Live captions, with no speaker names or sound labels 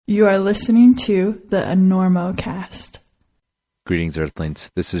You are listening to the Enormocast. Greetings, Earthlings.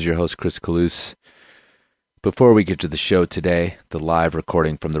 This is your host, Chris Kalous. Before we get to the show today, the live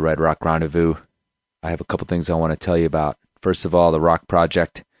recording from the Red Rock Rendezvous, I have a couple things I want to tell you about. First of all, the Rock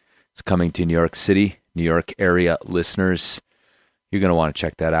Project is coming to New York City. New York area listeners, you're going to want to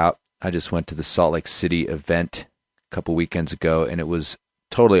check that out. I just went to the Salt Lake City event a couple weekends ago, and it was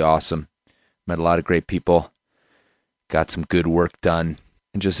totally awesome. Met a lot of great people, got some good work done,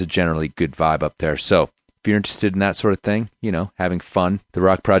 and just a generally good vibe up there. So if you're interested in that sort of thing, having fun, the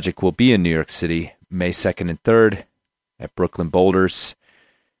Rock Project will be in New York City May 2nd and 3rd at Brooklyn Boulders.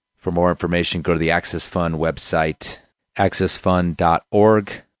 For more information, go to the Access Fund website,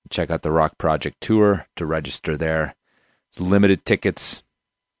 accessfund.org. Check out the Rock Project Tour to register there. It's limited tickets,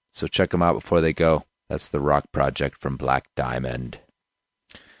 so check them out before they go. That's the Rock Project from Black Diamond.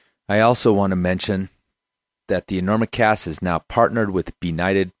 I also want to mention that the Enormocast is now partnered with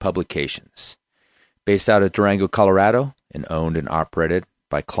Benighted Publications. Based out of Durango, Colorado, and owned and operated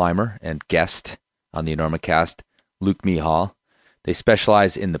by climber and guest on the Enormocast, Luke Mihal, they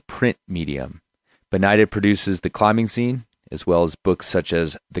specialize in the print medium. Benighted produces the climbing zine, as well as books such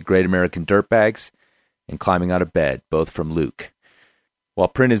as The Great American Dirtbags and Climbing Out of Bed, both from Luke. While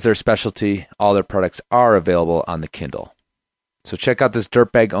print is their specialty, all their products are available on the Kindle. So check out this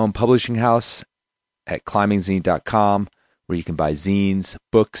Dirtbag-owned publishing house at climbingzine.com, where you can buy zines,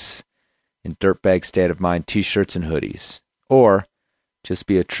 books, and Dirtbag State of Mind t-shirts and hoodies. Or just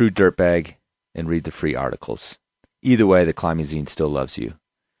be a true dirtbag and read the free articles. Either way, the Climbing Zine still loves you.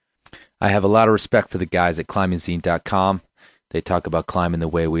 I have a lot of respect for the guys at climbingzine.com. They talk about climbing the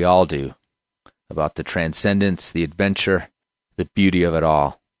way we all do, about the transcendence, the adventure, the beauty of it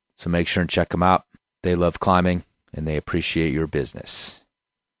all. So make sure and check them out. They love climbing, and they appreciate your business.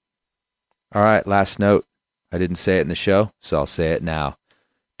 All right, last note. I didn't say it in the show, so I'll say it now.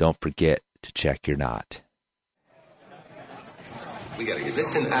 Don't forget to check your knot. We gotta get.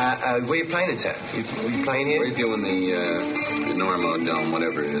 Listen, where you playing it at? You playing here? We're doing the Normo Dome,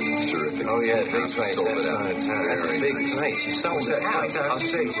 whatever it is. It's terrific. Oh yeah, big place. That's a big nice. place. You sold it out. I'll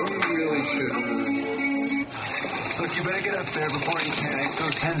say you really should. Look, you better get up there before you can.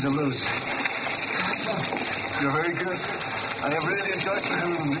 Those hens are loose. You're very good. I have really enjoyed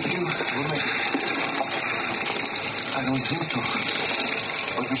playing with you. I don't think so.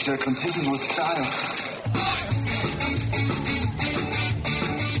 But we shall continue with style.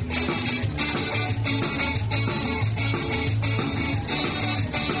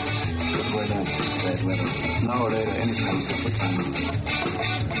 Now or later, anytime.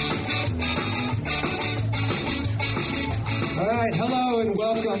 All right, hello and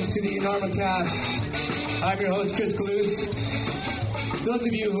welcome to the Enormocast. I'm your host, Chris Kalous. Those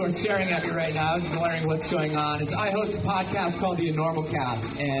of you who are staring at me right now and wondering what's going on, is I host a podcast called the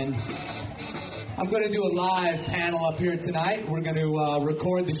Enormocast, and I'm going to do a live panel up here tonight. We're going to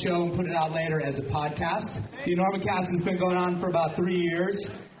record the show and put it out later as a podcast. The Enormocast has been going on for about 3 years.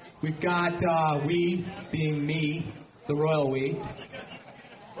 We've got we, being me, the royal we,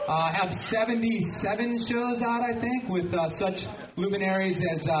 have 77 shows out, I think, with such luminaries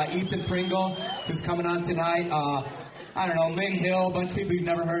as Ethan Pringle, who's coming on tonight. I don't know, Lynn Hill, a bunch of people you've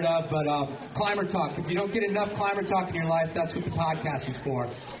never heard of, but Climber Talk. If you don't get enough Climber Talk in your life, that's what the podcast is for.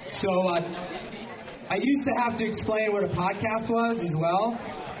 So I used to have to explain what a podcast was as well,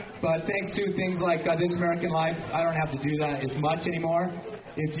 but thanks to things like This American Life, I don't have to do that as much anymore.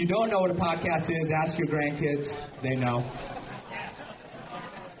 If you don't know what a podcast is, ask your grandkids. They know.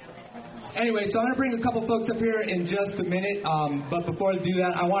 Anyway, so I'm going to bring a couple folks up here in just a minute. But before I do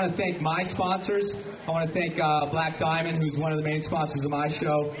that, I want to thank my sponsors. I want to thank Black Diamond, who's one of the main sponsors of my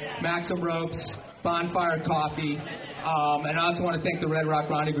show, Maxim Ropes, Bonfire Coffee, and I also want to thank the Red Rock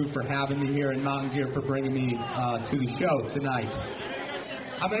Rendezvous for having me here, and Mountain Gear for bringing me to the show tonight.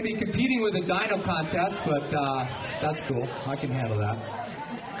 I'm going to be competing with a dyno contest, but that's cool. I can handle that.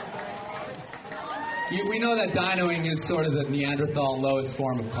 We know that dynoing is sort of the Neanderthal lowest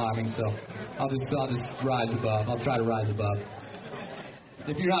form of climbing, so I'll just rise above. I'll try to rise above.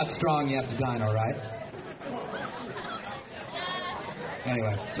 If you're not strong, you have to dyno, right?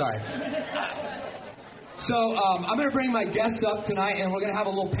 Anyway, sorry. So I'm going to bring my guests up tonight, and we're going to have a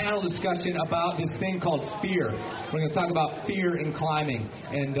little panel discussion about this thing called fear. We're going to talk about fear in climbing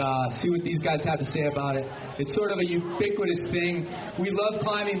and see what these guys have to say about it. It's sort of a ubiquitous thing. We love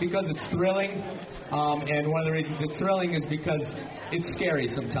climbing because it's thrilling, and one of the reasons it's thrilling is because it's scary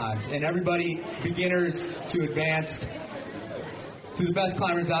sometimes. And everybody, beginners to advanced, to the best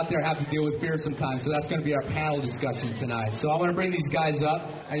climbers out there, have to deal with fear sometimes. So that's going to be our panel discussion tonight. So I want to bring these guys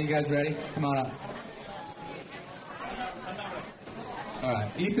up. Are you guys ready? Come on up. All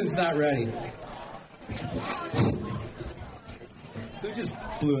right, Ethan's not ready. Who just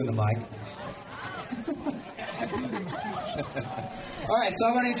blew in the mic? All right, so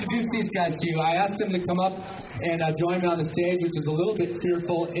I want to introduce these guys to you. I asked them to come up and join me on the stage, which is a little bit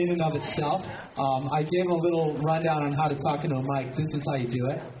fearful in and of itself. I gave them a little rundown on how to talk into a mic. This is how you do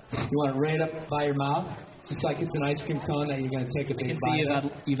it. You want it right up by your mouth, just like it's an ice cream cone that you're going to take a big bite. I can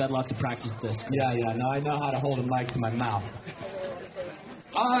see you've had lots of practice with this, Chris. Yeah. No, I know how to hold a mic to my mouth.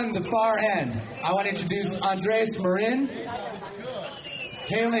 On the far end, I want to introduce Andres Marin,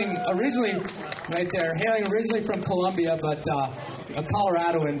 hailing originally from Colombia, but a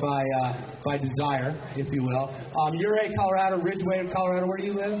Coloradoan by desire, if you will. Ouray, Colorado, Ridgeway, Colorado. Where do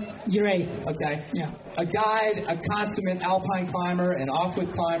you live? Ouray. Okay. Yeah. A guide, a consummate alpine climber, an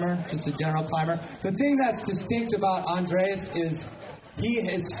off-road climber, just a general climber. The thing that's distinct about Andres is he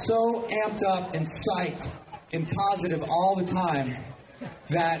is so amped up and psyched and positive all the time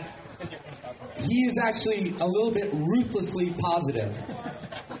that he is actually a little bit ruthlessly positive.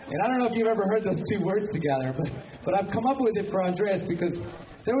 And I don't know if you've ever heard those two words together, but I've come up with it for Andreas because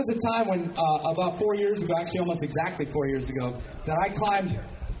there was a time when, about 4 years ago, actually almost exactly 4 years ago, that I climbed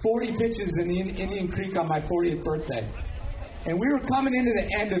 40 pitches in the Indian Creek on my 40th birthday. And we were coming into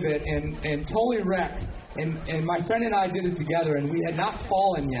the end of it and totally wrecked. And my friend and I did it together, and we had not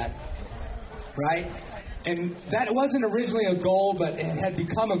fallen yet, right? And that wasn't originally a goal, but it had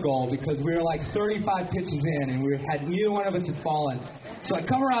become a goal because we were like 35 pitches in, and neither one of us had fallen. So I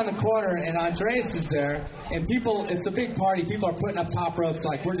come around the corner, and Andres is there, and it's a big party. People are putting up top ropes.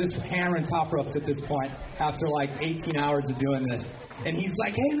 Like, we're just hammering top ropes at this point after like 18 hours of doing this. And he's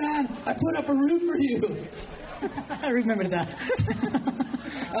like, hey, man, I put up a roof for you. I remember that.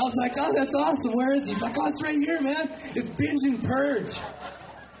 I was like, oh, that's awesome. Where is he? He's like, oh, it's right here, man. It's Binge and Purge.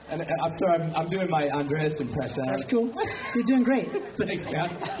 And I'm sorry, I'm doing my Andreas impression. That's cool. You're doing great. Thanks, man.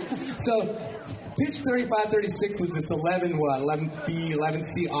 So, pitch 35-36 was this 11B,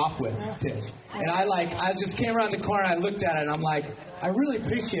 11C off-width pitch. And I just came around the corner, I looked at it, and I'm like, I really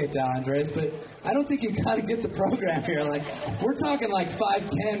appreciate that, Andreas, but I don't think you got to get the program here. Like, we're talking like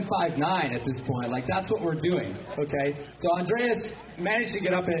 5'10", 5'9" at this point. Like, that's what we're doing, okay? So Andreas managed to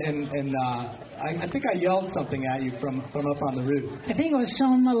get up and I think I yelled something at you from up on the roof. I think it was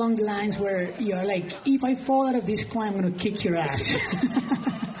something along the lines where you're like, if I fall out of this climb, I'm going to kick your ass.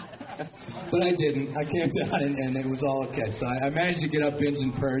 But I didn't. I came down and it was all okay. So I managed to get up, Binge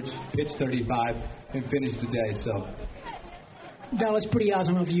and Purge, pitch 35, and finish the day. So that was pretty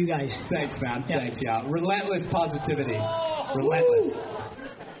awesome of you guys. Thanks, man. Yeah. Thanks, yeah. Relentless positivity. Relentless.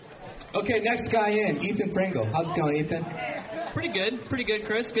 Okay, next guy in, Ethan Pringle. How's it going, Ethan? Pretty good,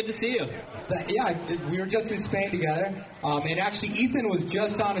 Chris. Good to see you. Yeah, we were just in Spain together. And actually, Ethan was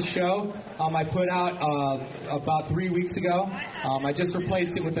just on a show I put out about 3 weeks ago. I just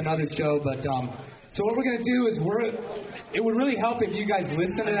replaced it with another show. But so what we're going to do is it would really help if you guys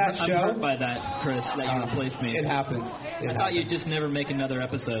listen to that show. I'm hurt by that, Chris, that you replaced me. It happens. I thought you'd just never make another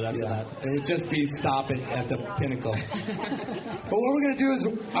episode after that. It would just be stop it at the pinnacle. But what we're going to do is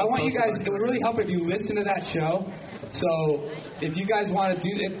I want you guys, it would really help if you listen to that show. So if you guys want to do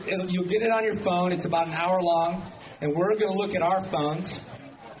it, you'll get it on your phone. It's about an hour long, and we're going to look at our phones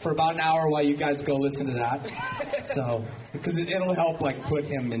for about an hour while you guys go listen to that. So because it'll help like put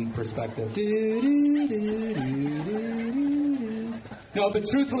him in perspective. No, but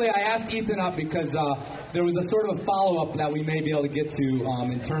truthfully, I asked Ethan up because there was a sort of a follow-up that we may be able to get to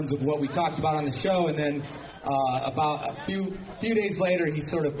in terms of what we talked about on the show, and then about a few days later, he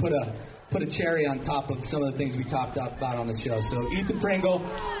sort of put a cherry on top of some of the things we talked about on the show. So Ethan Pringle,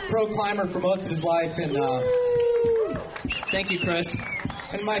 pro climber for most of his life, and thank you, Chris.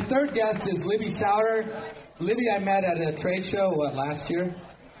 And my third guest is Libby Souter. Libby, I met at a trade show last year.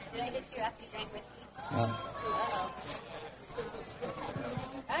 Did I hit you after you drank whiskey?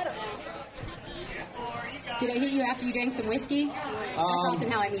 I don't know. Did I hit you after you drank some whiskey? That's often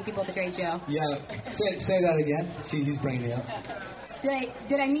how I meet people at the trade show. Yeah. Say that again. He's bringing me up.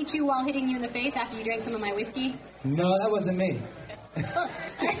 Did I meet you while hitting you in the face after you drank some of my whiskey? No, that wasn't me.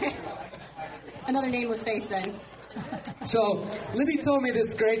 Another nameless face then. So, Libby told me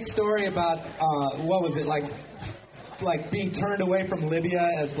this great story about, what was it, like being turned away from Libya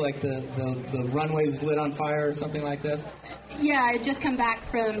as like the runway was lit on fire or something like this? Yeah, I had just come back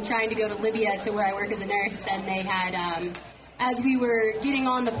from trying to go to Libya to where I work as a nurse, and they had, as we were getting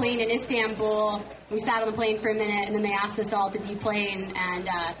on the plane in Istanbul, we sat on the plane for a minute, and then they asked us all to deplane, and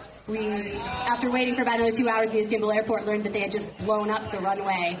we, after waiting for about another 2 hours at the Istanbul airport, learned that they had just blown up the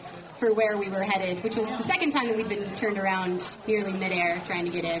runway for where we were headed, which was the second time that we'd been turned around nearly midair trying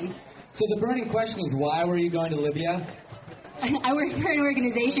to get in. So the burning question is, why were you going to Libya? I work for an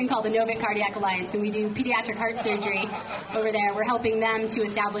organization called the Novik Cardiac Alliance, and we do pediatric heart surgery over there. We're helping them to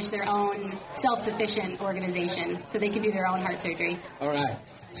establish their own self-sufficient organization so they can do their own heart surgery. All right.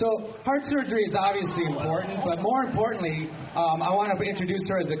 So heart surgery is obviously important, but more importantly, I want to introduce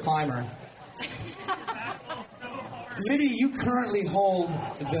her as a climber. Libby, you currently hold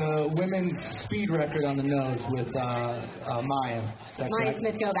the women's speed record on the nose with Maya. Maya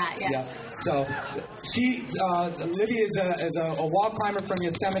Smith-Gobat, yes. Yeah. So Libby is a wall climber from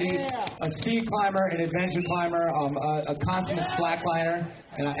Yosemite, a speed climber, an adventure climber, a consummate slackliner,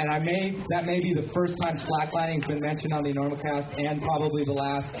 and that may be the first time slacklining has been mentioned on the Enormocast, and probably the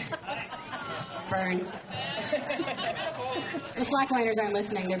last. Burn. The slackliners aren't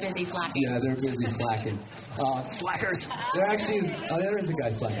listening; they're busy slacking. Yeah, they're busy slacking. Slackers. There actually is. There is a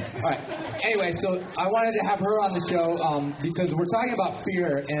guy slacking. All right. Anyway, so I wanted to have her on the show because we're talking about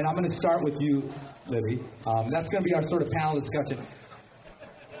fear, and I'm going to start with you, Libby. That's going to be our sort of panel discussion.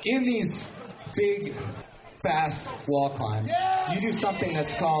 In these big, fast wall climbs, you do something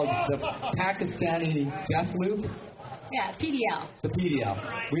that's called the Pakistani death loop. Yeah, PDL. The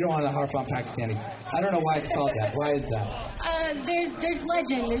PDL. We don't want to harp on Pakistanis. I don't know why it's called that. Why is that? There's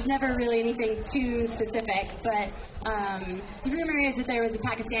legend. There's never really anything too specific, but the rumor is that there was a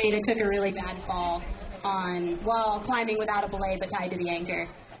Pakistani that took a really bad fall while climbing without a belay but tied to the anchor.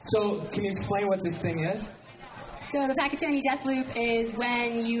 So, can you explain what this thing is? So the Pakistani death loop is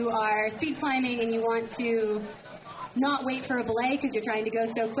when you are speed climbing and you want to not wait for a belay because you're trying to go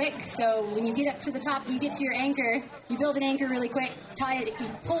so quick. So when you get up to the top, you get to your anchor, you build an anchor really quick, tie it, you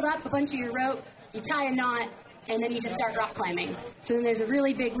pull up a bunch of your rope, you tie a knot, and then you just start rock climbing. So then there's a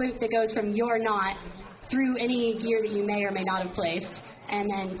really big loop that goes from your knot through any gear that you may or may not have placed, and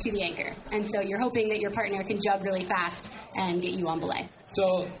then to the anchor. And so you're hoping that your partner can jug really fast and get you on belay.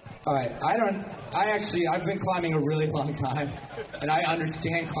 So, all right, I've been climbing a really long time, and I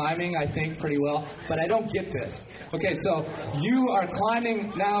understand climbing, I think, pretty well, but I don't get this. Okay, so you are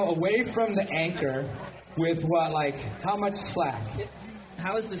climbing now away from the anchor with how much slack?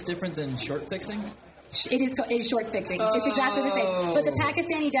 How is this different than short fixing? It is short fixing. It's exactly the same. But the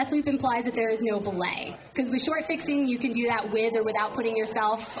Pakistani death loop implies that there is no belay. Because with short fixing, you can do that with or without putting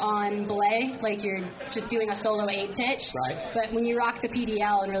yourself on belay, like you're just doing a solo aid pitch. Right. But when you rock the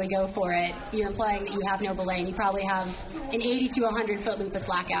PDL and really go for it, you're implying that you have no belay, and you probably have an 80 to 100 foot loop of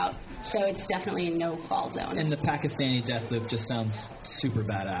slack out. So it's definitely a no-fall zone. And the Pakistani death loop just sounds super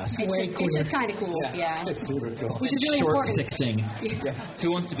badass. It's just kind of cool, yeah. It's super cool. Which is really short important. Fixing. Yeah.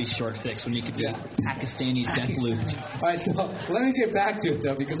 Who wants to be short fixed when you could be Pakistani death looped? All right, so let me get back to it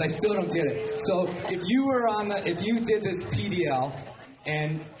though, because I still don't get it. So if you did this PDL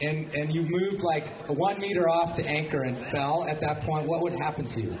and you moved 1 meter off the anchor and fell at that point, what would happen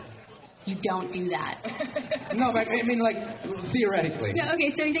to you? You don't do that. No, but I mean, theoretically. No, okay,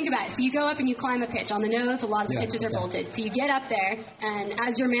 so you think about it. So you go up and you climb a pitch. On the nose, a lot of the pitches are bolted. So you get up there, and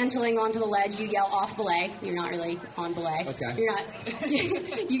as you're mantling onto the ledge, you yell off belay. You're not really on belay. Okay. You're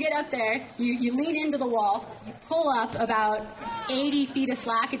not. You get up there, you lean into the wall, you pull up about 80 feet of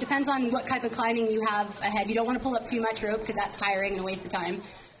slack. It depends on what type of climbing you have ahead. You don't want to pull up too much rope because that's tiring and a waste of time.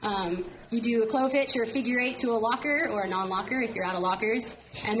 You do a clove hitch or a figure eight to a locker or a non-locker if you're out of lockers,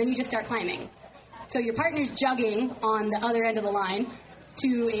 and then you just start climbing. So your partner's jugging on the other end of the line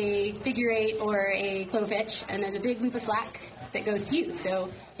to a figure eight or a clove hitch, and there's a big loop of slack that goes to you. So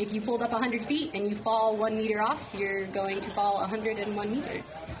if you pulled up 100 feet and you fall 1 meter off, you're going to fall 101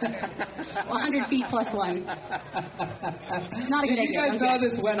 meters. 100 feet plus 1. It's not a good idea. Did you guys know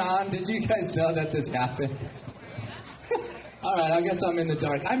this went on? Did you guys know that this happened? All right, I guess I'm in the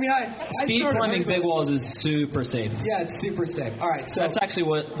dark. I mean, speed climbing big walls is super safe. Yeah, it's super safe. All right, so that's actually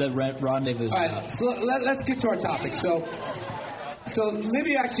what the rendezvous is about. All right, so let's get to our topic. So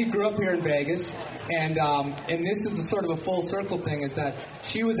Libby actually grew up here in Vegas, and this is sort of a full circle thing. Is that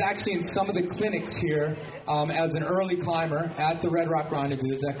she was actually in some of the clinics here as an early climber at the Red Rock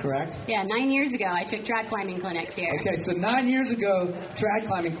Rendezvous. Is that correct? Yeah, 9 years ago, I took trad climbing clinics here. Okay, so 9 years ago, trad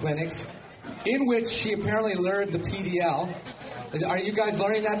climbing clinics, in which she apparently learned the PDL. Are you guys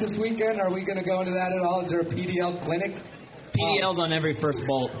learning that this weekend? Are we going to go into that at all? Is there a PDL clinic? PDL's on every first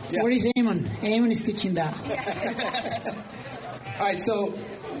bolt. Yeah. Where is Eamon? Eamon is teaching that. All right, so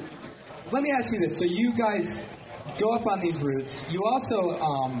let me ask you this. So you guys go up on these routes. You also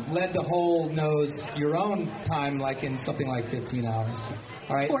led the whole nose your own time, in something like 15 hours.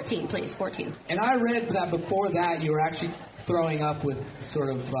 All right? 14, please, 14. And I read that before that you were actually throwing up with sort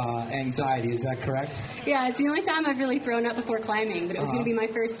of anxiety. Is that correct? Yeah, it's the only time I've really thrown up before climbing, but it was going to be my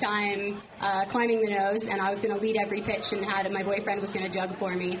first time climbing the nose, and I was going to lead every pitch, and my boyfriend was going to jug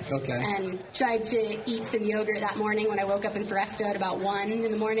for me. Okay. And tried to eat some yogurt that morning when I woke up in Foresta at about 1 in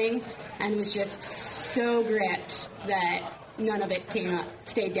the morning, and was just so gripped that none of it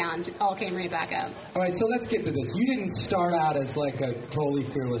stayed down, just all came right back up. All right, so let's get to this. You didn't start out as like a totally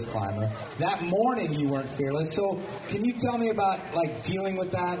fearless climber. That morning you weren't fearless. So can you tell me about like dealing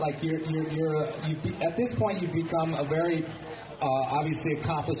with that? Like at this point you've become a very obviously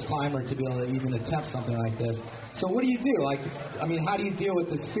accomplished climber to be able to even attempt something like this. So what do you do? How do you deal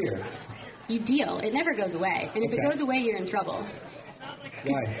with this fear? You deal. It never goes away. And if it goes away, you're in trouble.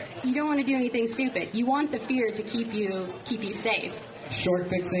 Why? You don't want to do anything stupid. You want the fear to keep you safe. Short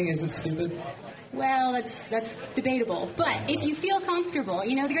fixing isn't stupid? Well, that's debatable. But if you feel comfortable,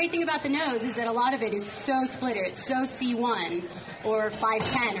 the great thing about the nose is that a lot of it is so splitter, it's so C1 or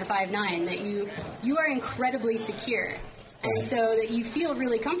 5'10 or 5'9 that you are incredibly secure. And so that you feel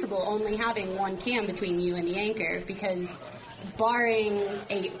really comfortable only having one cam between you and the anchor, because barring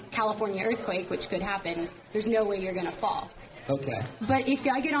a California earthquake, which could happen, there's no way you're going to fall. Okay. But if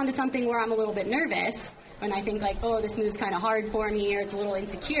I get onto something where I'm a little bit nervous, when I think like, oh, this move's kind of hard for me, or it's a little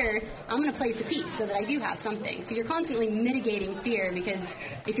insecure, I'm going to place a piece so that I do have something. So you're constantly mitigating fear, because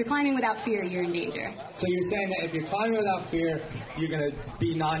if you're climbing without fear, you're in danger. So you're saying that if you're climbing without fear, you're going to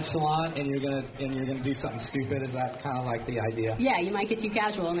be nonchalant and you're going to do something stupid. Is that kind of like the idea? Yeah, you might get too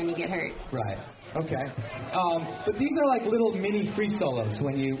casual and then you get hurt. Right. Okay. But these are like little mini free solos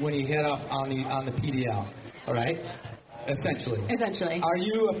when you hit off on the PDL. All right. Essentially. Are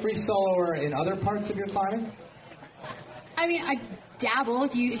you a free soloer in other parts of your climbing? I dabble.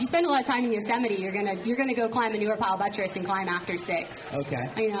 If you spend a lot of time in Yosemite, you're gonna go climb a newer pile buttress and climb after 6.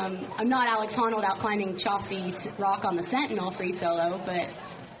 Okay. I'm not Alex Honnold out climbing Chaucy Rock on the Sentinel free solo, but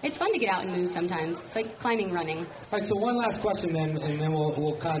it's fun to get out and move sometimes. It's like climbing, running. All right. So one last question, then, and then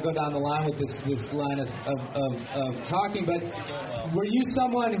we'll kind of go down the line with this line of talking. But were you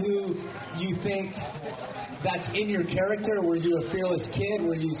someone who you think that's in your character? Were you a fearless kid?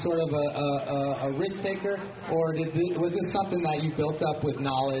 Were you sort of a risk taker? Or was this something that you built up with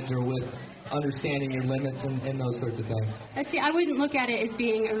knowledge or with understanding your limits and those sorts of things? I wouldn't look at it as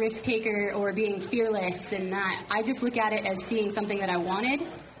being a risk taker or being fearless in that. I just look at it as seeing something that I wanted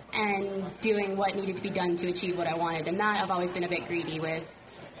and doing what needed to be done to achieve what I wanted. And that I've always been a bit greedy with.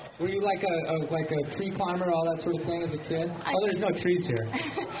 Were you like a tree climber, all that sort of thing as a kid? There's no trees here.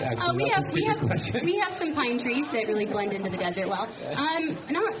 We have some pine trees that really blend into the desert well.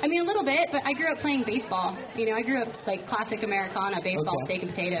 A little bit, but I grew up playing baseball. I grew up like classic Americana baseball, steak and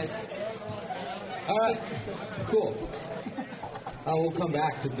potatoes. All right, cool. We'll come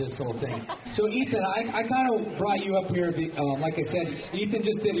back to this whole thing. So, Ethan, I kind of brought you up here. Like I said, Ethan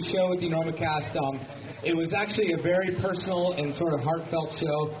just did a show with the Enormocast. It was actually a very personal and sort of heartfelt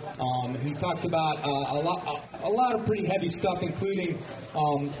show. He talked about a lot of pretty heavy stuff, including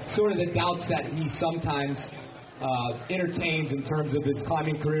sort of the doubts that he sometimes entertains in terms of his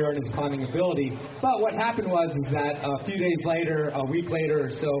climbing career and his climbing ability. But what happened was that a few days later, a week later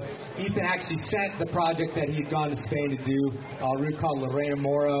or so, Ethan actually sent the project that he'd gone to Spain to do, a route called Lorena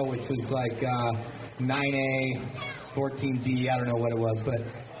Mora, which was like 9A, 14D, I don't know what it was, but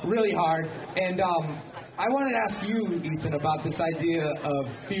really hard. And I wanted to ask you, Ethan, about this idea of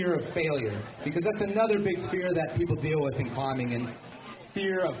fear of failure, because that's another big fear that people deal with in climbing, and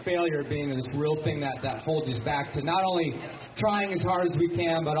fear of failure being this real thing that holds us back to not only trying as hard as we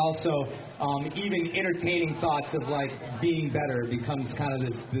can, but also even entertaining thoughts of like being better becomes kind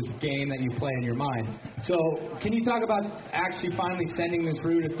of this game that you play in your mind. So can you talk about actually finally sending this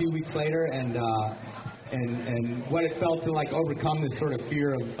route a few weeks later and what it felt to like overcome this sort of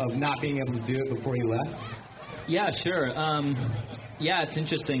fear of not being able to do it before you left? Yeah, sure. It's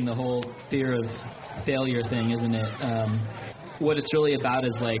interesting, the whole fear of failure thing, isn't it? What it's really about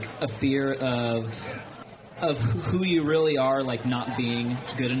is like a fear of who you really are, like not being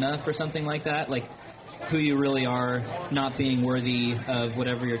good enough or something like that, like who you really are not being worthy of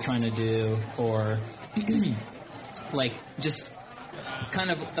whatever you're trying to do, or like just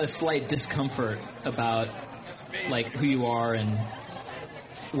kind of a slight discomfort about like who you are and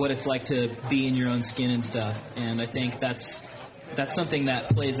what it's like to be in your own skin and stuff. And I think that's something that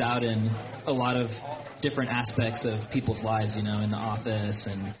plays out in a lot of different aspects of people's lives, in the office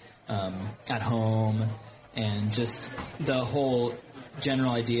and at home, and just the whole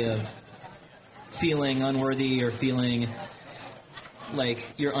general idea of feeling unworthy or feeling like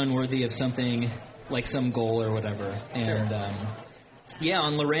you're unworthy of something, like some goal or whatever. And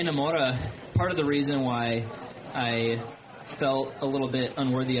on Lorena Mora, part of the reason why I felt a little bit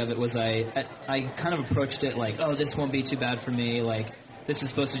unworthy of it was I kind of approached it like, oh, this won't be too bad for me. Like, this is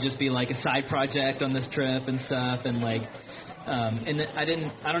supposed to just be like a side project on this trip and stuff. And like, and I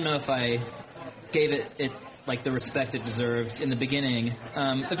don't know if I gave it like the respect it deserved in the beginning.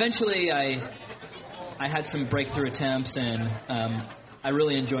 Eventually I had some breakthrough attempts, and I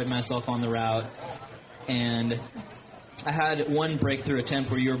really enjoyed myself on the route. And I had one breakthrough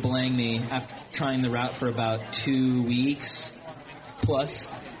attempt where you were belaying me after trying the route for about 2 weeks plus,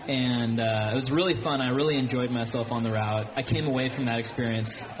 and it was really fun. I really enjoyed myself on the route. I came away from that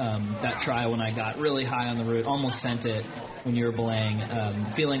experience, that try, when I got really high on the route, almost sent it when you were belaying,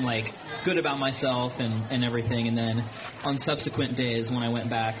 feeling like good about myself and everything. And then on subsequent days when I went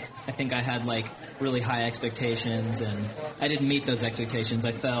back, I think I had like really high expectations, and I didn't meet those expectations.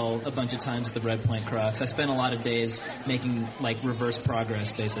 I fell a bunch of times at the Red Point Crux. I spent a lot of days making like reverse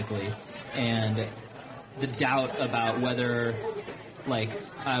progress, basically, and the doubt about whether like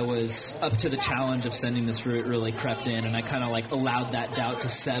I was up to the challenge of sending this route really crept in, and I kind of like allowed that doubt to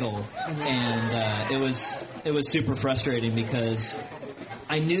settle. And it was super frustrating because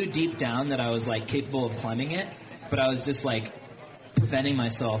I knew deep down that I was like capable of climbing it, but I was just like preventing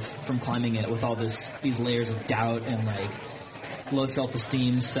myself from climbing it with all these layers of doubt and like low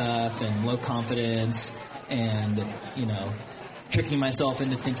self-esteem stuff and low confidence, and tricking myself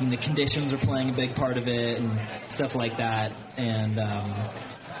into thinking the conditions are playing a big part of it and stuff like that. And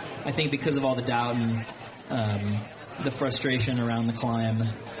I think because of all the doubt and the frustration around the climb,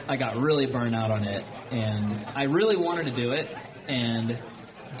 I got really burned out on it, and I really wanted to do it, and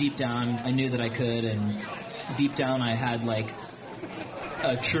deep down I knew that I could, and deep down I had like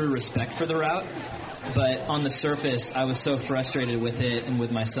a true respect for the route. But on the surface I was so frustrated with it and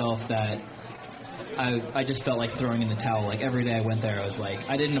with myself that I just felt like throwing in the towel. Like every day I went there, I was like,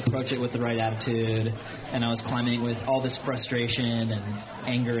 I didn't approach it with the right attitude, and I was climbing with all this frustration and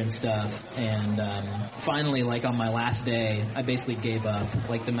anger and stuff. And finally, like on my last day, I basically gave up.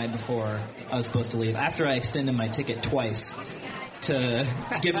 Like the night before I was supposed to leave, after I extended my ticket twice to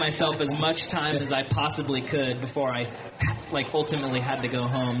give myself as much time as I possibly could before I like ultimately had to go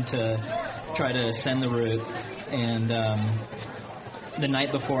home to try to send the route. And the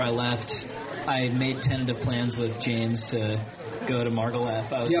night before I left, I made tentative plans with James to go to Margalef.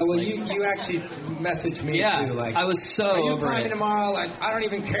 You actually messaged me too. Like, I was so are you over climbing it. tomorrow? Like, I don't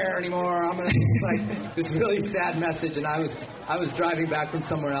even care anymore. I'm gonna. It's like this really sad message, and I was driving back from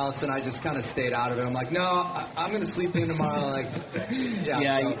somewhere else, and I just kind of stayed out of it. I'm like, no, I'm gonna sleep in tomorrow. Like,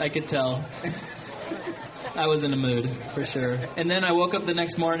 I could tell. I was in a mood for sure. And then I woke up the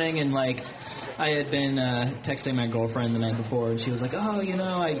next morning, and like I had been texting my girlfriend the night before, and she was like, oh,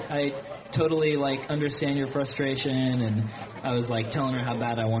 I totally like understand your frustration, and I was like telling her how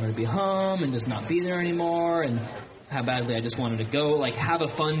bad I wanted to be home and just not be there anymore, and how badly I just wanted to go like have a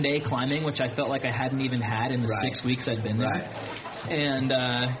fun day climbing, which I felt like I hadn't even had in the 6 weeks I'd been there. And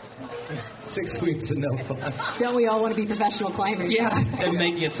 6 weeks of no fun. Don't we all want to be professional climbers? Yeah, I'm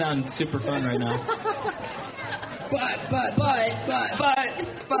making it sound super fun right now.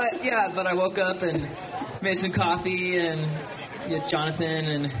 But I woke up and made some coffee, and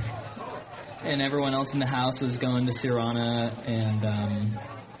Jonathan and everyone else in the house was going to Sirana, and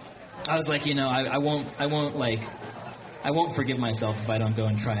I was like, I won't forgive myself if I don't go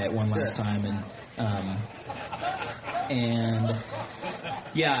and try it one last time. And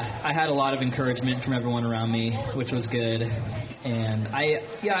I had a lot of encouragement from everyone around me, which was good. And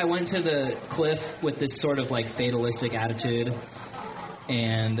I went to the cliff with this sort of like fatalistic attitude,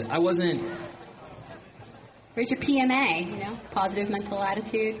 and I wasn't. Where's your PMA? Positive mental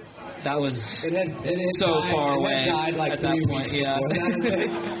attitude. That was it so died, far away died like at that point. Yeah,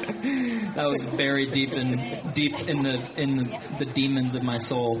 that was buried deep in the demons of my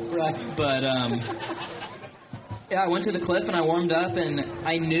soul. Right. But I went to the cliff and I warmed up, and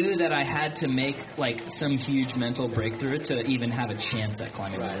I knew that I had to make like some huge mental breakthrough to even have a chance at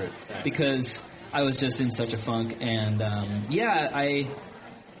climbing the route, because I was just in such a funk. And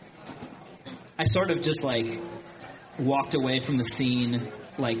I sort of just like walked away from the scene,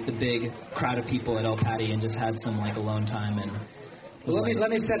 like the big crowd of people at El Patti, and just had some like alone time. And let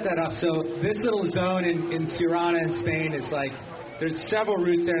me set that up. So this little zone in Sirana in Spain is like, there's several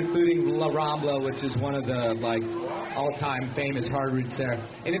routes there, including La Rambla, which is one of the like all-time famous hard routes there.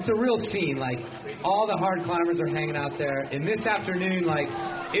 And it's a real scene. Like, all the hard climbers are hanging out there. And this afternoon, like,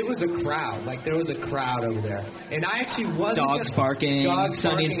 it was a crowd. Like, there was a crowd over there. And I actually wasn't... Dogs barking,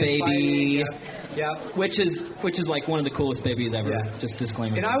 Sonny's baby. Yeah. Which is like one of the coolest babies ever. Yeah. Just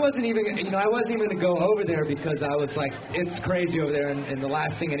disclaimer. And I wasn't even going to go over there because I was like, it's crazy over there, and the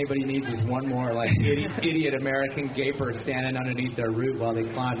last thing anybody needs is one more like idiot American gaper standing underneath their root while they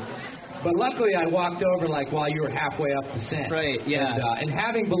climb. But luckily, I walked over like while you were halfway up the descent. Right. Yeah. And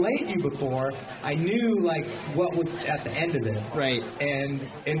having belayed you before, I knew like what was at the end of it. Right. And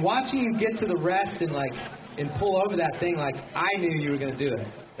watching you get to the rest and pull over that thing, like I knew you were going to do it.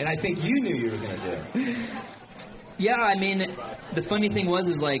 And I think you knew you were going to do it. Yeah, I mean, the funny thing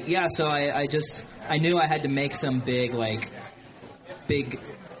was like, yeah, so I knew I had to make some big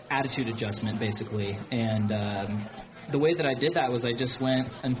attitude adjustment, basically. And the way that I did that was I just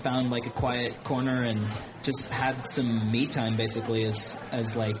went and found, like, a quiet corner and just had some me time, basically, as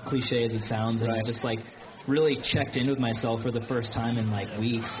like, cliche as it sounds. And I just, like, really checked in with myself for the first time in, like,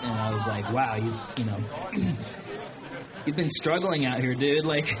 weeks. And I was like, wow, you know... You've been struggling out here, dude.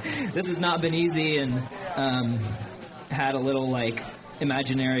 Like, this has not been easy. And had a little, like,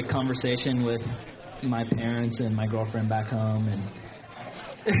 imaginary conversation with my parents and my girlfriend back home, and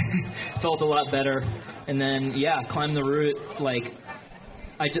felt a lot better. And then, yeah, climbed the route. Like,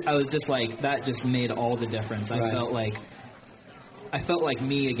 I was just like, that just made all the difference. I felt like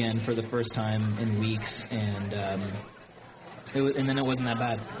me again for the first time in weeks, and and then it wasn't that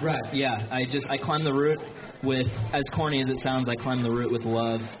bad. Right. Yeah, I climbed the route with, as corny as it sounds, I climbed the route with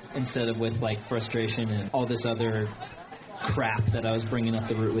love instead of with, like, frustration and all this other crap that I was bringing up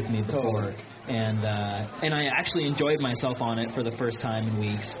the route with me before. Totally. And I actually enjoyed myself on it for the first time in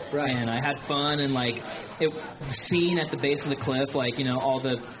weeks. Right. And I had fun, and, like, the scene at the base of the cliff, like, you know, all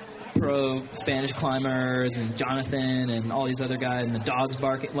the pro Spanish climbers and Jonathan and all these other guys and the dogs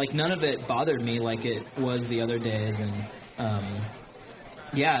barking, like, none of it bothered me like it was the other days. And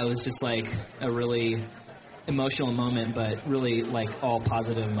yeah, it was just like a really emotional moment, but really like all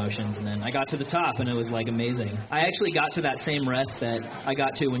positive emotions. And then I got to the top, and it was like amazing. I actually got to that same rest that I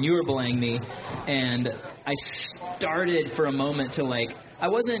got to when you were belaying me, and I started for a moment to, like,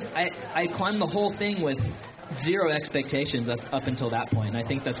 I climbed the whole thing with zero expectations up until that point, and I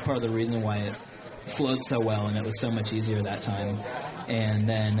think that's part of the reason why it flowed so well and it was so much easier that time. And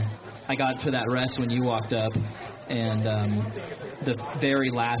then I got to that rest when you walked up, and the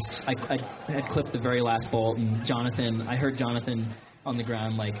very last, I had clipped the very last bolt, and I heard Jonathan on the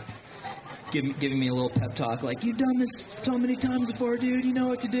ground, like, giving me a little pep talk, like, you've done this so many times before, dude, you know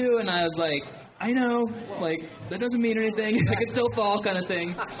what to do. And I was like, I know, like, that doesn't mean anything, I could still fall, kind of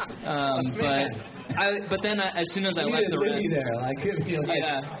thing. But then as soon as I left the rest, there, like,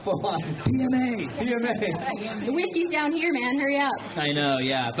 yeah, full on PMA. The whiskey's down here, man. Hurry up. I know,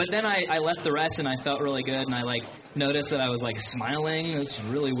 yeah. But then I left the rest, and I felt really good, and I, like, noticed that I was, like, smiling. It was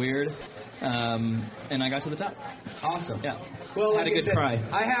really weird. And I got to the top. Awesome. Yeah. Well, had a good cry.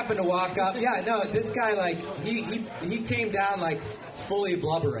 I happened to walk up. Yeah, no, this guy, like, he came down, like, fully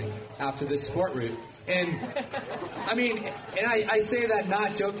blubbering after this sport route. And, I mean, and I say that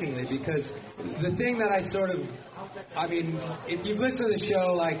not jokingly, because the thing that I mean, if you've listened to the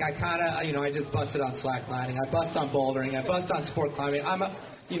show, like, I just busted on slacklining, I bust on bouldering, I bust on sport climbing.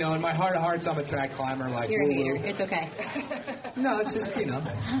 In my heart of hearts, I'm a track climber. Like, you're a hater. It's okay. No, it's just,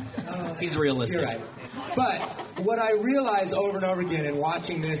 He's realistic. You're right. But what I realized over and over again in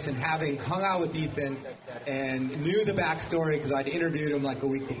watching this and having hung out with Ethan and knew the backstory because I'd interviewed him like a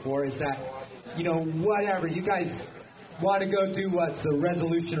week before is that, whatever, you guys want to go do what's the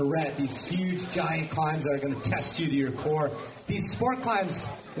resolution of Rhett, these huge giant climbs that are going to test you to your core. These sport climbs,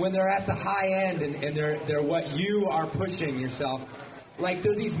 when they're at the high end and they're what you are pushing yourself, like,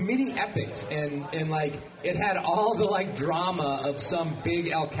 they're these mini epics, and like, it had all the, like, drama of some big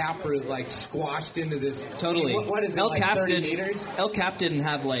El Cap route, like, squashed into this. Totally. What is it, El like, Cap 30 meters? El Cap didn't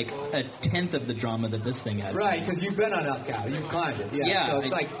have, like, a tenth of the drama that this thing had. Right, because you've been on El Cap. You've climbed it. Yeah. So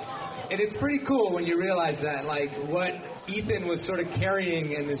it's and it's pretty cool when you realize that, like, what Ethan was sort of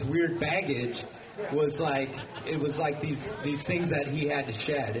carrying in this weird baggage was, like, it was, like, these things that he had to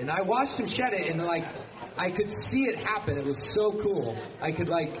shed. And I watched him shed it, and, like, I could see it happen. It was so cool. I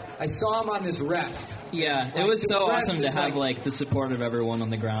saw him on this rest. Yeah, it was so awesome to have, like, the support of everyone on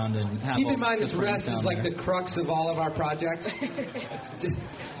the ground and have. Keep in mind, this rest is like there. the crux of all of our projects.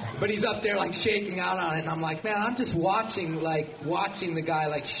 But he's up there, like, shaking out on it, and I'm like, man, I'm just watching the guy,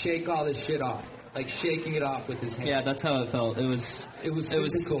 like, shake all this shit off. Like, shaking it off with his hand. Yeah, that's how it felt. It was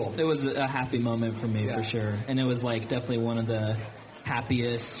cool. It was a happy moment for me, for sure. And it was, like, definitely one of the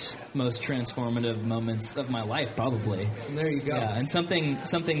happiest, most transformative moments of my life, probably. And there you go. Yeah, and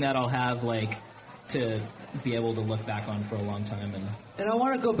something that I'll have, like, to be able to look back on for a long time. And I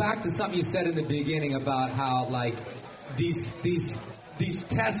want to go back to something you said in the beginning about how, like, these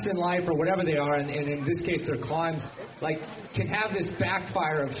tests in life or whatever they are, and in this case they're climbs, like, can have this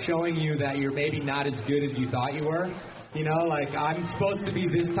backfire of showing you that you're maybe not as good as you thought you were. You know, like, I'm supposed to be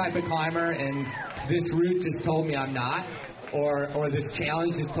this type of climber, and this route just told me I'm not. Or this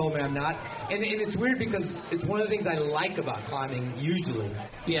challenge just told me I'm not. And it's weird because it's one of the things I like about climbing usually.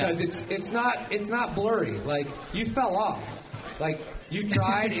 Yeah. Because it's not blurry. Like, you fell off. Like, you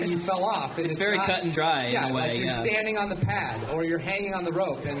tried and you fell off. And it's very not, cut and dry in a way. Like you're standing on the pad or you're hanging on the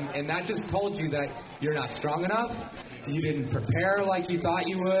rope, and that just told you that you're not strong enough. You didn't prepare like you thought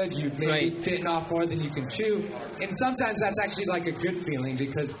you would. You maybe bitten off more than you can chew. And sometimes that's actually like a good feeling,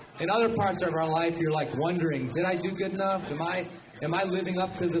 because in other parts of our life, you're like wondering, did I do good enough? Am I living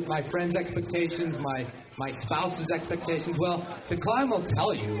up to my friends' expectations, my spouse's expectations? Well, the climb will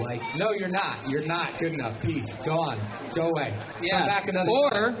tell you, like, no, you're not. You're not good enough. Peace. Go on. Go away. Yeah. Come back another Or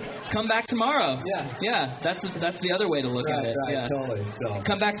time. Come back tomorrow. Yeah. Yeah. That's the other way to look at it. Right. Yeah. Totally. So.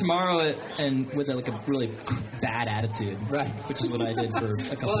 Come back tomorrow and with like a really bad attitude. Right. Which is what I did for a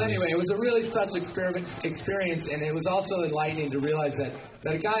couple Well, of anyway, years. it was a really special experience, and it was also enlightening to realize that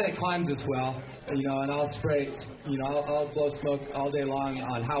a guy that climbs this well, you know, and I'll blow smoke all day long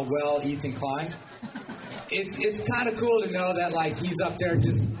on how well Ethan climbs. It's kind of cool to know that, like, he's up there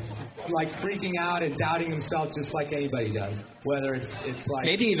just, like, freaking out and doubting himself just like anybody does. Whether it's like...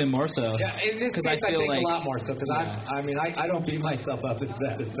 Maybe even more so. Yeah, in this case, I think a lot more so, because I don't beat myself up as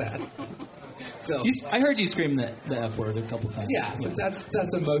bad as that. So I heard you scream the F word a couple times. Yeah, but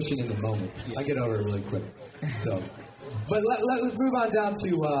that's emotion in the moment. Yeah. I get over it really quick. So... But let's move on down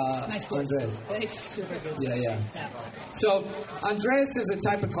to nice Andreas. It's super good. Yeah. So Andreas is a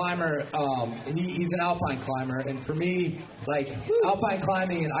type of climber. He's an alpine climber, and for me, like, alpine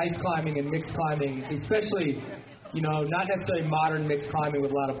climbing and ice climbing and mixed climbing, especially, you know, not necessarily modern mixed climbing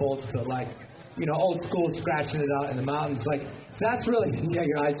with a lot of bolts, but like, you know, old school scratching it out in the mountains, like. That's really, yeah,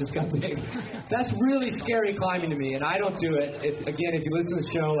 your eyes just got big. That's really scary climbing to me, and I don't do it. If you listen to the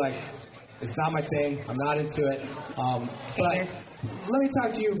show, like, it's not my thing. I'm not into it. But let me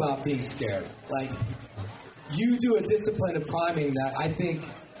talk to you about being scared. Like, you do a discipline of climbing that I think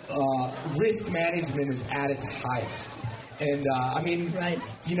risk management is at its highest. And, I mean,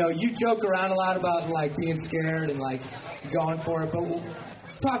 you know, you joke around a lot about, like, being scared and, like, going for it. But we'll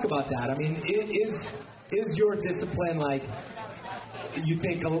talk about that. I mean, is your discipline, like, you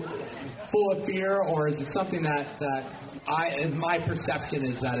think full of fear, or is it something that in my perception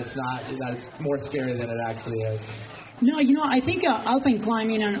is that it's not, that it's more scary than it actually is? No, you know, I think alpine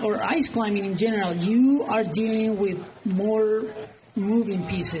climbing or ice climbing in general, you are dealing with more moving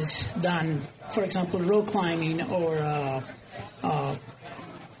pieces than, for example, rock climbing or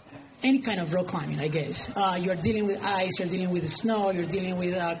any kind of rock climbing, I guess. You're dealing with ice, you're dealing with snow, you're dealing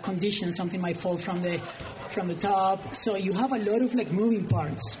with conditions, something might fall from the top. So you have a lot of, like, moving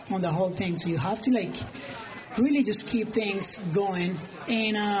parts on the whole thing. So you have to, like, really just keep things going,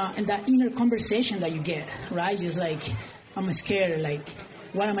 and that inner conversation that you get, right? Just like, I'm scared, like,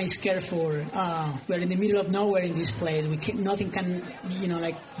 what am I scared for? We're in the middle of nowhere in this place. Nothing can, you know,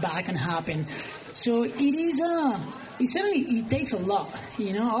 like, bad can happen. So it is it takes a lot,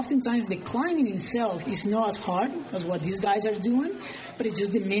 you know. Oftentimes the climbing itself is not as hard as what these guys are doing, but it's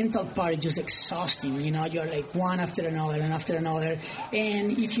just the mental part is just exhausting, you know. You're like one after another and after another,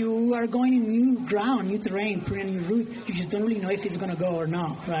 and if you are going in new ground, new terrain, pretty new route, you just don't really know if it's going to go or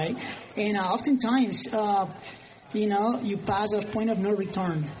not, right? And oftentimes, you know, you pass a point of no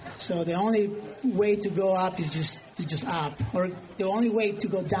return. So the only way to go up is just up, or the only way to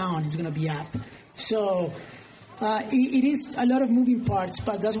go down is going to be up. So it is a lot of moving parts,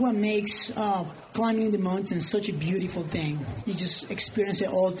 but that's what makes climbing in the mountains such a beautiful thing. You just experience it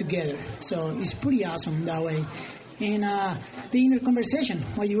all together. So it's pretty awesome that way. And the inner conversation,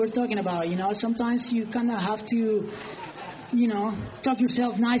 what you were talking about, you know, sometimes you kind of have to, you know, talk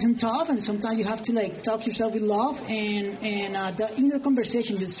yourself nice and tough, and sometimes you have to, like, talk yourself with love, and the inner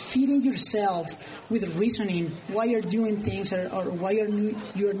conversation, just feeding yourself with reasoning why you're doing things or why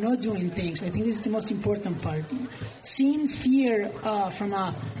you're not doing things. I think this is the most important part. Seeing fear from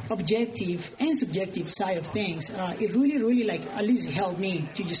a objective and subjective side of things, it really, like, at least helped me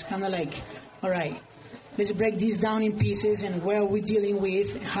to just kind of like, all right, let's break this down in pieces, and where are we dealing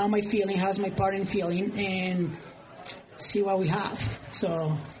with, how am I feeling, how's my partner feeling, and see what we have.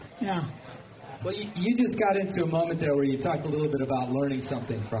 So, yeah. Well, you just got into a moment there where you talked a little bit about learning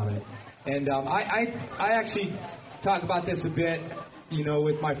something from it. And I actually talk about this a bit, you know,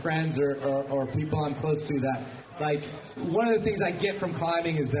 with my friends or people I'm close to, that Like, one of the things I get from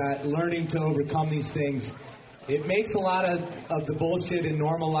climbing is that learning to overcome these things, it makes a lot of the bullshit in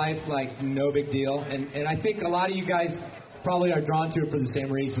normal life, like, no big deal. And I think a lot of you guys probably are drawn to it for the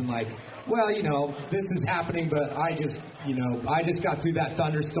same reason, like, well, you know, this is happening, but I just got through that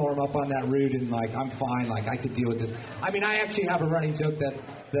thunderstorm up on that route, and, like, I'm fine, like, I could deal with this. I mean, I actually have a running joke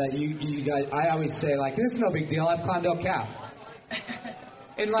that you guys, I always say, like, this is no big deal, I've climbed El Cap.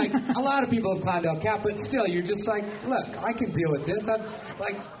 And, like, a lot of people have climbed El Cap, but still, you're just like, look, I can deal with this. I'm,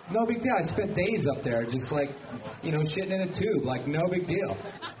 like, no big deal. I spent days up there just, like, you know, shitting in a tube. Like, no big deal.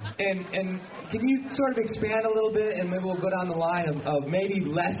 And can you sort of expand a little bit, and maybe we'll go down the line of maybe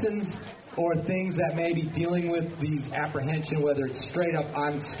lessons or things that may be dealing with these apprehension, whether it's straight up,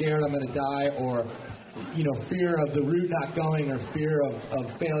 I'm scared I'm going to die, or, you know, fear of the route not going, or fear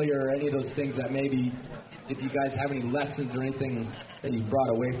of failure, or any of those things that maybe, if you guys have any lessons or anything that you brought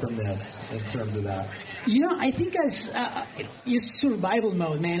away from this in terms of that? You know, I think as it's survival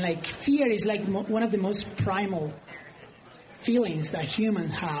mode, man. Like, fear is like one of the most primal feelings that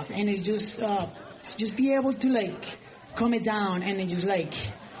humans have, and it's just be able to, like, calm it down and then just, like,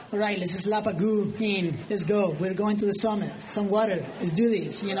 all right, let's slap a goo in, let's go, we're going to the summit, some water, let's do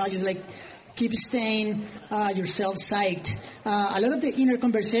this, you know, just, like, keep staying yourself psyched. A lot of the inner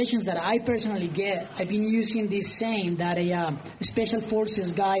conversations that I personally get, I've been using this saying that a special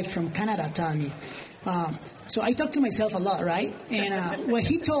forces guy from Canada taught me. So I talk to myself a lot, right? And what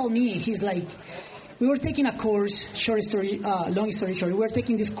he told me, he's like, we were taking a course, long story short, we were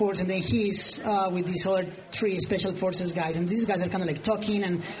taking this course, and then he's with these other 3 special forces guys, and these guys are kind of like talking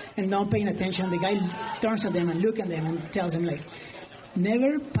and not paying attention. The guy turns at them and looks at them and tells them, like,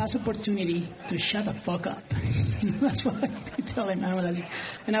 never pass opportunity to shut the fuck up. That's what I tell him. And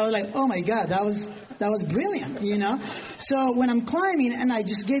I was like, oh my God, that was brilliant, you know? So when I'm climbing and I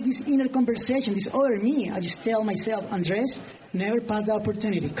just get this inner conversation, this other me, I just tell myself, Andres, never pass the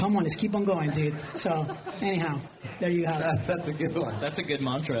opportunity. Come on, let's keep on going, dude. So anyhow, there you have it. That's a good one. That's a good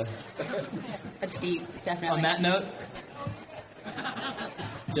mantra. That's deep, definitely. On that note,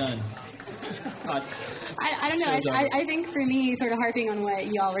 done. I don't know. I think for me, sort of harping on what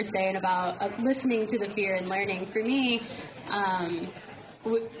y'all were saying about listening to the fear and learning, for me,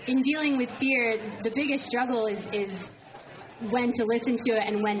 in dealing with fear, the biggest struggle is when to listen to it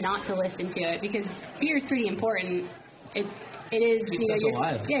and when not to listen to it, because fear is pretty important. It is, keeps us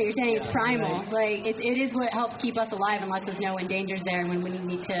alive. Yeah, you're saying it's primal. Right. Like it is what helps keep us alive, and lets us know when danger's there and when we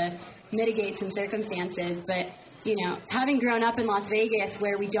need to mitigate some circumstances. But you know, having grown up in Las Vegas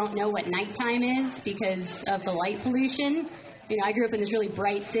where we don't know what nighttime is because of the light pollution, you know, I grew up in this really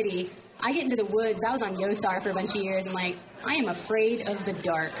bright city. I get into the woods. I was on Yosar for a bunch of years, and, like, I am afraid of the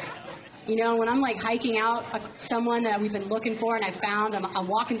dark. You know, when I'm, like, hiking out someone that we've been looking for and I found, I'm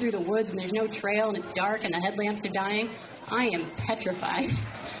walking through the woods and there's no trail and it's dark and the headlamps are dying, I am petrified.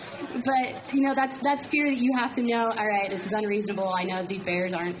 But, you know, that's fear that you have to know, all right, this is unreasonable. I know these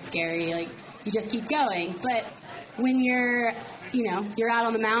bears aren't scary. Like, you just keep going. But when you're out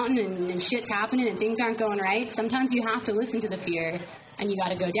on the mountain and shit's happening and things aren't going right, sometimes you have to listen to the fear and you got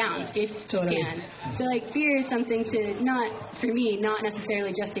to go down if you can. So, like, fear is something to not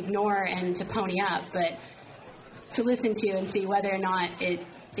necessarily just ignore and to pony up, but to listen to and see whether or not it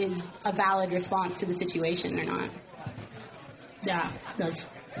is a valid response to the situation or not. Yeah, that's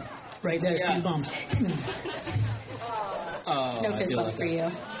right there. Yeah. Fist bumps. No fist bumps for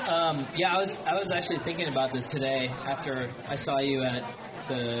you. Yeah, I was actually thinking about this today after I saw you at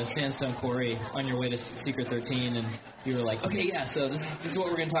the Sandstone Quarry on your way to Secret 13, and you were like, okay, yeah, so this is what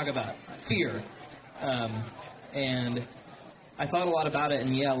we're going to talk about, fear. And I thought a lot about it,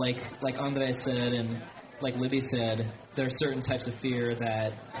 and yeah, like Andres said and like Libby said, there are certain types of fear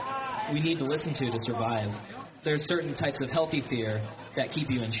that we need to listen to survive. There's certain types of healthy fear that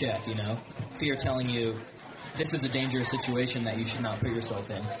keep you in check, you know? Fear telling you this is a dangerous situation that you should not put yourself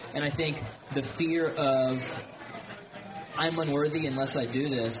in. And I think the fear of I'm unworthy unless I do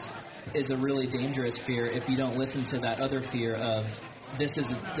this is a really dangerous fear if you don't listen to that other fear of this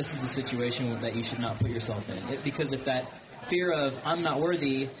is a situation that you should not put yourself in. Because if that fear of I'm not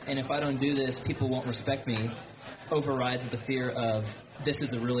worthy and if I don't do this, people won't respect me, overrides the fear of this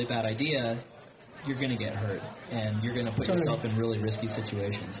is a really bad idea, you're going to get hurt and you're going to put yourself in really risky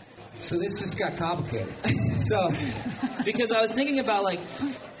situations. So this just got complicated. So because I was thinking about like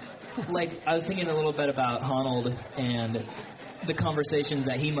I was thinking a little bit about Honnold and the conversations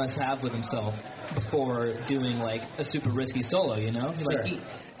that he must have with himself before doing like a super risky solo, you know? Like sure.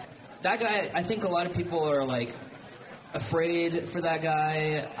 That guy, I think a lot of people are like afraid for that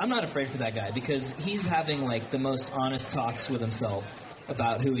guy. I'm not afraid for that guy because he's having like the most honest talks with himself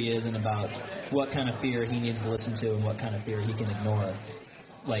about who he is and about what kind of fear he needs to listen to and what kind of fear he can ignore,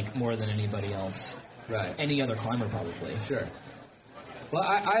 like more than anybody else. Right. Any other climber, probably. Sure. Well,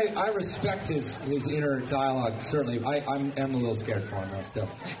 I respect his inner dialogue, certainly. I'm a little scared for him, though, still.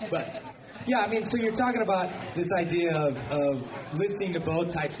 But, yeah, I mean, so you're talking about this idea of listening to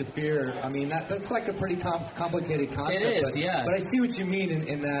both types of fear. I mean, that's like a pretty complicated concept. It is, yeah. But I see what you mean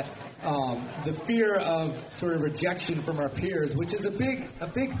in that the fear of sort of rejection from our peers, which is a big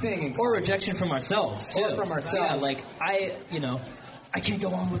thing. Or rejection from ourselves, too. Or from ourselves. Yeah, like, I can't go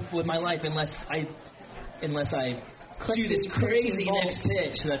on with my life unless I do this crazy next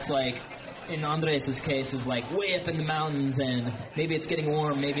pitch that's like, in Andres' case, is like way up in the mountains, and maybe it's getting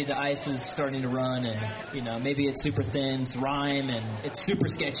warm, maybe the ice is starting to run, and maybe it's super thin, it's rime, and it's super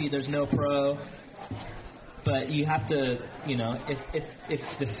sketchy, there's no pro. But you have to,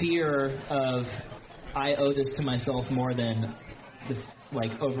 if the fear of I owe this to myself more than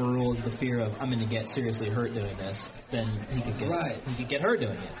overrules the fear of I'm going to get seriously hurt doing this, then he could get hurt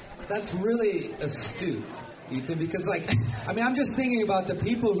doing it. That's really astute, Ethan, because, I'm just thinking about the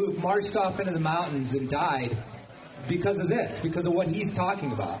people who've marched off into the mountains and died because of this, because of what he's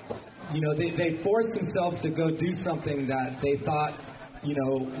talking about. They forced themselves to go do something that they thought,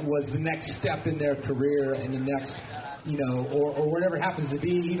 was the next step in their career and the next, or whatever it happens to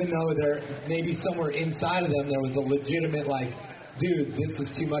be, even though there maybe somewhere inside of them there was a legitimate, dude, this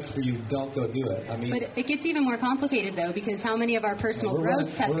is too much for you, don't go do it. But it gets even more complicated, though, because how many of our personal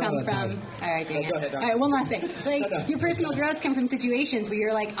growths have come from... All right, dang it. All right, one last thing. Your personal growths come from situations where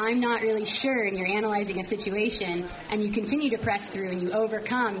you're like, I'm not really sure, and you're analyzing a situation, and you continue to press through, and you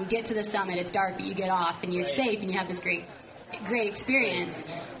overcome, you get to the summit, it's dark, but you get off, and you're safe, and you have this great experience.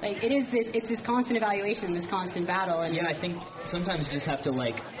 It's this constant evaluation, this constant battle. And yeah, I think sometimes you just have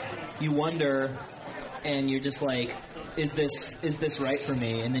to, you wonder, and you're just like, is this right for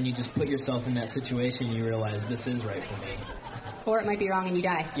me? And then you just put yourself in that situation and you realize this is right for me. Or it might be wrong and you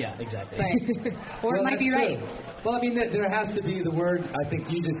die. Yeah, exactly. Or it might be right. True. Well, there has to be the word I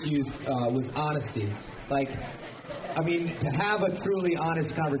think you just used was honesty. To have a truly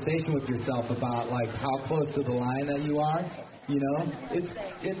honest conversation with yourself about how close to the line that you are,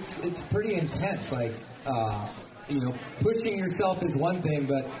 it's pretty intense. Pushing yourself is one thing,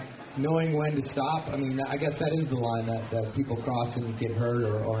 but knowing when to stop, I guess that is the line that people cross and get hurt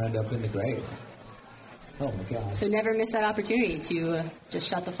or end up in the grave. Oh, my God. So never miss that opportunity to just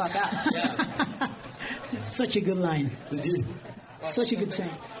shut the fuck up. Yeah. Such a good line. Did you? Such a good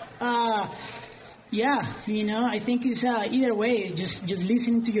saying. Yeah, I think it's either way, just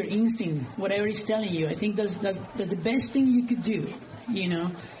listening to your instinct, whatever it's telling you. I think that's the best thing you could do,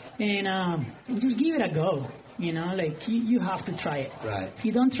 and just give it a go. You have to try it. Right. If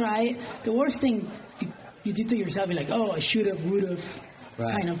you don't try it, the worst thing you do to yourself is I should have, would have,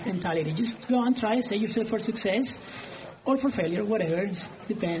 kind of mentality. Just go and try, set yourself for success or for failure, whatever. It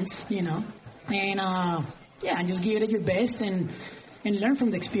depends, and just give it your best and learn from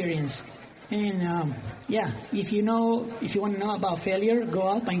the experience. And if you want to know about failure, go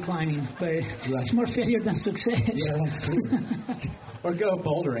alpine climbing, but it's more failure than success. Yeah, that's true. Or go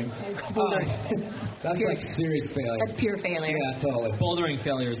bouldering. That's serious failure. That's pure failure. Yeah, totally. Bouldering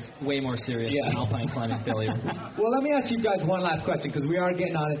failure is way more serious than alpine climbing failure. Well, let me ask you guys one last question, because we are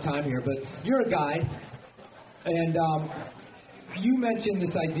getting on of time here, but you're a guide, and you mentioned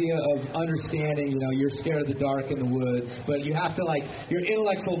this idea of understanding, you're scared of the dark in the woods, but you have to, your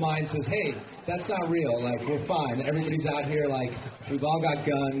intellectual mind says, hey, that's not real, we're fine. Everybody's out here, we've all got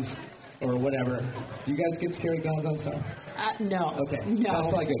guns, or whatever. Do you guys get to carry guns on stuff? No. Okay. No. That's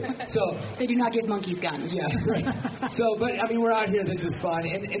probably good. So they do not give monkeys guns. Yeah, right. So, but we're out here. This is fun,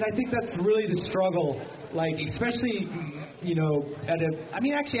 and I think that's really the struggle. Especially, at a. I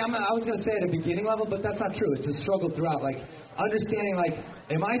was going to say at a beginning level, but that's not true. It's a struggle throughout. Understanding,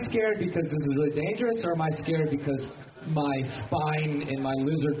 am I scared because this is really dangerous, or am I scared because my spine and my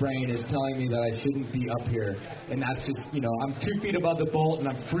lizard brain is telling me that I shouldn't be up here, and that's just, I'm 2 feet above the bolt and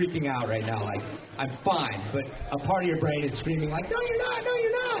I'm freaking out right now. I'm fine, but a part of your brain is screaming no, you're not.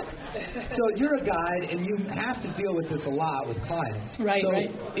 So you're a guide, and you have to deal with this a lot with clients. Right, so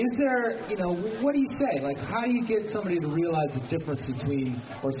right. Is there, what do you say? How do you get somebody to realize the difference between,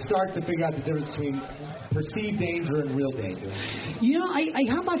 or start to figure out the difference between perceived danger and real danger? I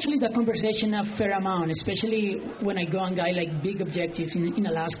have actually that conversation a fair amount, especially when I go and guide big objectives in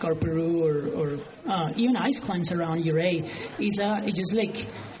Alaska or Peru or even ice climbs around URA. It's just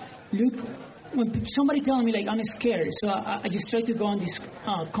look, when somebody tells me like I'm scared, so I just try to go on this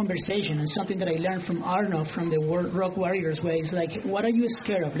conversation, and something that I learned from Arno from the Rock Warriors way is like, what are you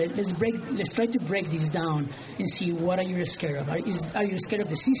scared of? Let's try to break this down and see what are you scared of. Are you scared of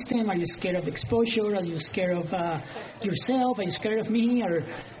the system? Are you scared of the exposure? Are you scared of yourself? Are you scared of me? Or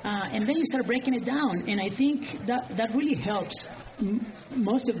and then you start breaking it down, and I think that really helps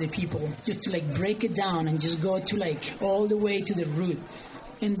most of the people, just to like break it down and just go to like all the way to the root.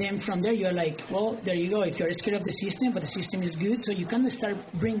 And then from there, you're like, well, there you go. If you're scared of the system, but the system is good, so you kind of start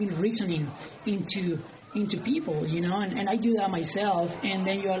bringing reasoning into people, you know. And I do that myself. And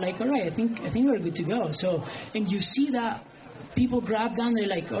then you're like, all right, I think we're good to go. So, and you see that people grab down, they're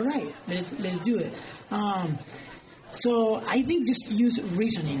like, all right, let's do it. So I think just use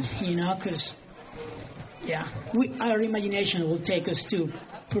reasoning, you know, because our imagination will take us to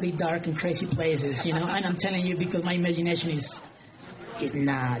pretty dark and crazy places, you know. And I'm telling you, because my imagination is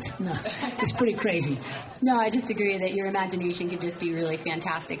not. No, it's pretty crazy. No, I just agree that your imagination can just do really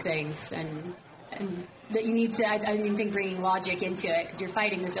fantastic things, and that you need to, I think bringing logic into it, because you're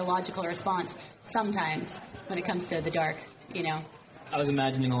fighting this illogical response sometimes when it comes to the dark, you know. I was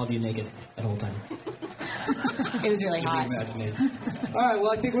imagining all of you naked that whole time. It was really hot. All right,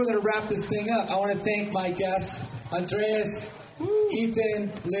 well, I think we're going to wrap this thing up. I want to thank my guests, Andreas,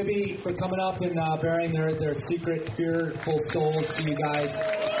 Ethan, Libby, for coming up and bearing their secret, fearful souls to you guys.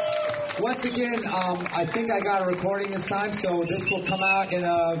 Once again, I think I got a recording this time, so this will come out in,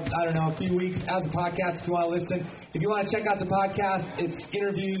 a few weeks as a podcast if you want to listen. If you want to check out the podcast, it's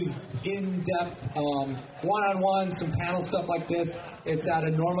interviews, in-depth, one-on-one, some panel stuff like this. It's at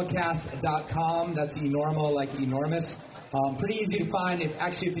enormocast.com. That's enormo, like enormous. Pretty easy to find.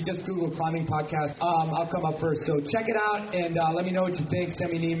 If you just Google climbing podcast, I'll come up first. So check it out and let me know what you think.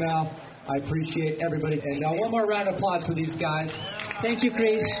 Send me an email. I appreciate everybody. And one more round of applause for these guys. Thank you,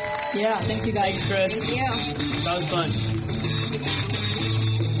 Chris. Yeah, thank you guys, Chris. Thank you. That was fun.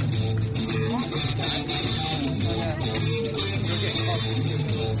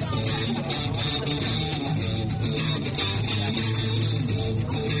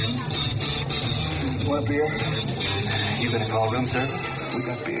 Want a beer? You gonna call room service? We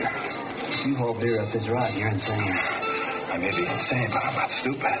got beer. You haul beer up this ride, you're insane. I may be insane, but I'm not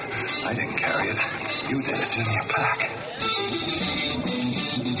stupid. I didn't carry it. You did. It's in your pack.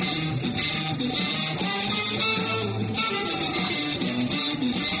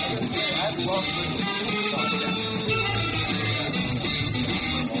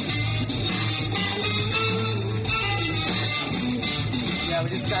 Yeah, we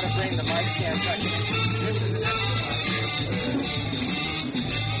just gotta bring the mic stand. This is an extra.